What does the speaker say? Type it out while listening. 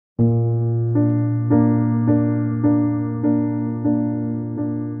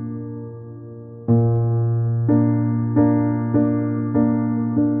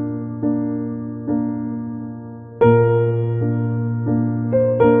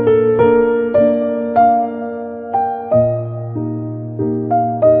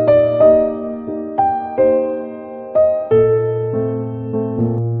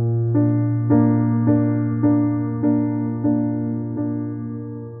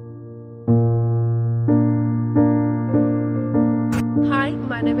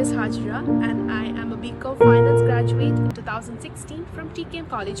is Hajira and I am a BCom Finance graduate in 2016 from TKM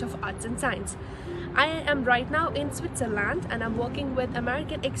College of Arts and Science. I am right now in Switzerland and I'm working with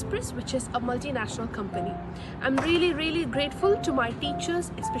American Express, which is a multinational company. I'm really grateful to my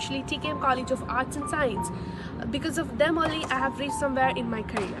teachers, especially TKM College of Arts and Science. Because of them only I have reached somewhere in my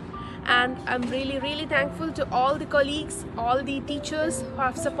career. And I'm really thankful to all the colleagues, all the teachers who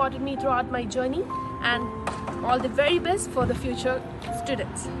have supported me throughout my journey, and all the very best for the future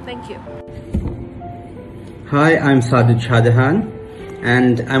students. Thank you. Hi, I'm Sajid Shahjahan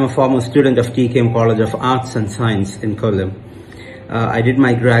and I'm a former student of TKM College of Arts and Science in Kollam. I did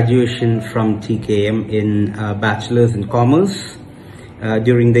my graduation from TKM in Bachelor's in Commerce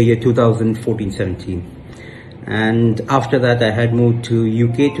during the year 2014-17. And after that I had moved to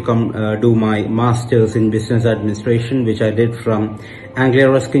UK to come do my Masters in Business Administration, which I did from Anglia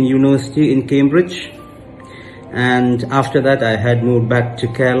Ruskin University in Cambridge. And after that I had moved back to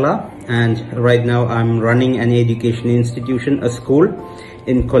Kerala, and right now I'm running an education institution, a school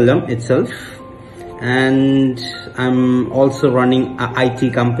in Kollam itself. And I'm also running an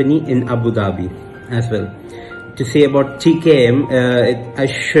IT company in Abu Dhabi as well. To say about TKM, I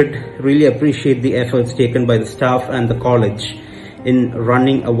should really appreciate the efforts taken by the staff and the college in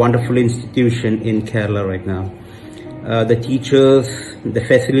running a wonderful institution in Kerala right now. The teachers, the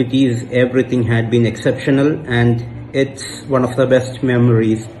facilities, everything had been exceptional, and it's one of the best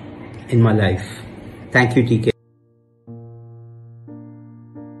memories in my life. Thank you, TK.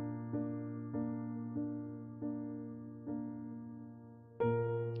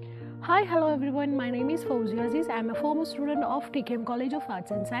 Hi, hello everyone. My name is Fawzia Aziz. I am a former student of TKM College of Arts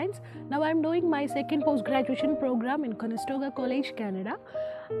and Science. Now I am doing my second post-graduation program in Conestoga College, Canada.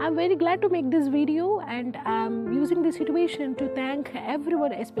 I am very glad to make this video, and I am using this situation to thank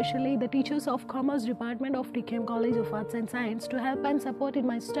everyone, especially the teachers of Commerce Department of TKM College of Arts and Science, to help and support in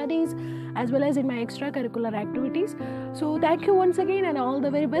my studies as well as in my extracurricular activities. So thank you once again, and all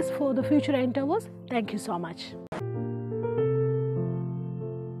the very best for the future endeavors. Thank you so much.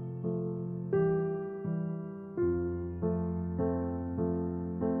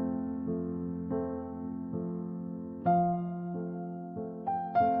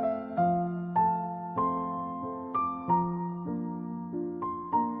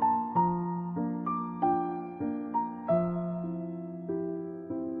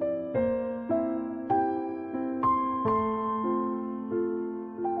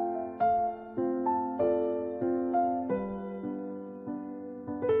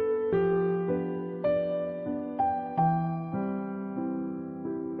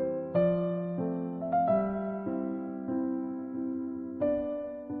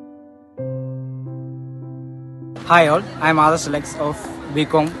 Hi all, I am Adarsh Lex of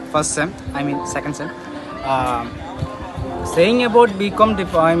BCom second sem. Saying about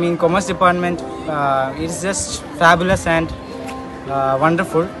BCom, Commerce Department, it's just fabulous and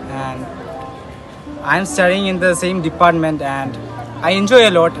wonderful, and I am studying in the same department and I enjoy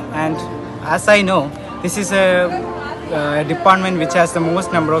a lot. And as I know, this is a department which has the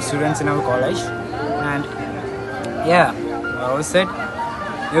most number of students in our college, and yeah, I always said,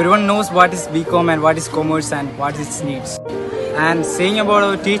 everyone knows what is BCom and what is commerce and what its needs. And saying about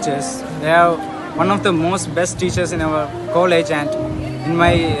our teachers, they are one of the most best teachers in our college, and in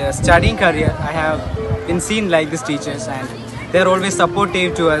my studying career I have been seen like these teachers, and they are always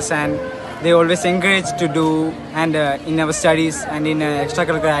supportive to us, and they always encourage to do and in our studies and in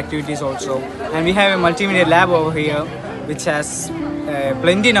extracurricular activities also. And we have a multimedia lab over here which has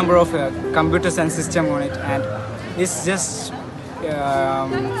plenty number of computers and system on it, and it's just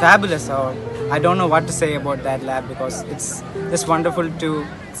fabulous. Or I don't know what to say about that lab, because it's just wonderful to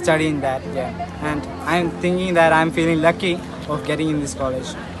study in that. And I'm thinking that I'm feeling lucky of getting in this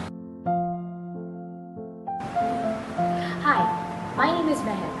college. Hi, my name is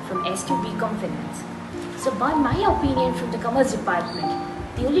Meher from S2 BCom Finance. So by my opinion from the Commerce Department,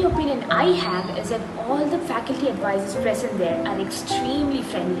 the only opinion I have is that all the faculty advisors present there are extremely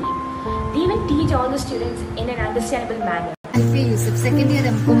friendly. They even teach all the students in an understandable manner. Alfi Yusuf, second year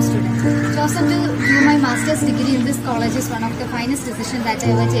MCom student. Chosen to do my master's degree in this college is one of the finest decisions that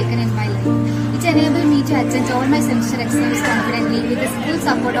I ever taken in my life. It enabled me to attend all my semester exams confidently with the full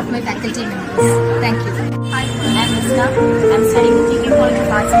support of my faculty members. Thank you. Hi, I'm Mista. I'm studying in TKM College of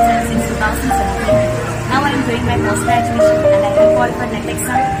Arts and Science since 2017. Now I'm doing my post-graduation, and I will qualify NET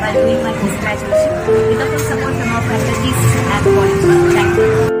exam while doing my post-graduation with the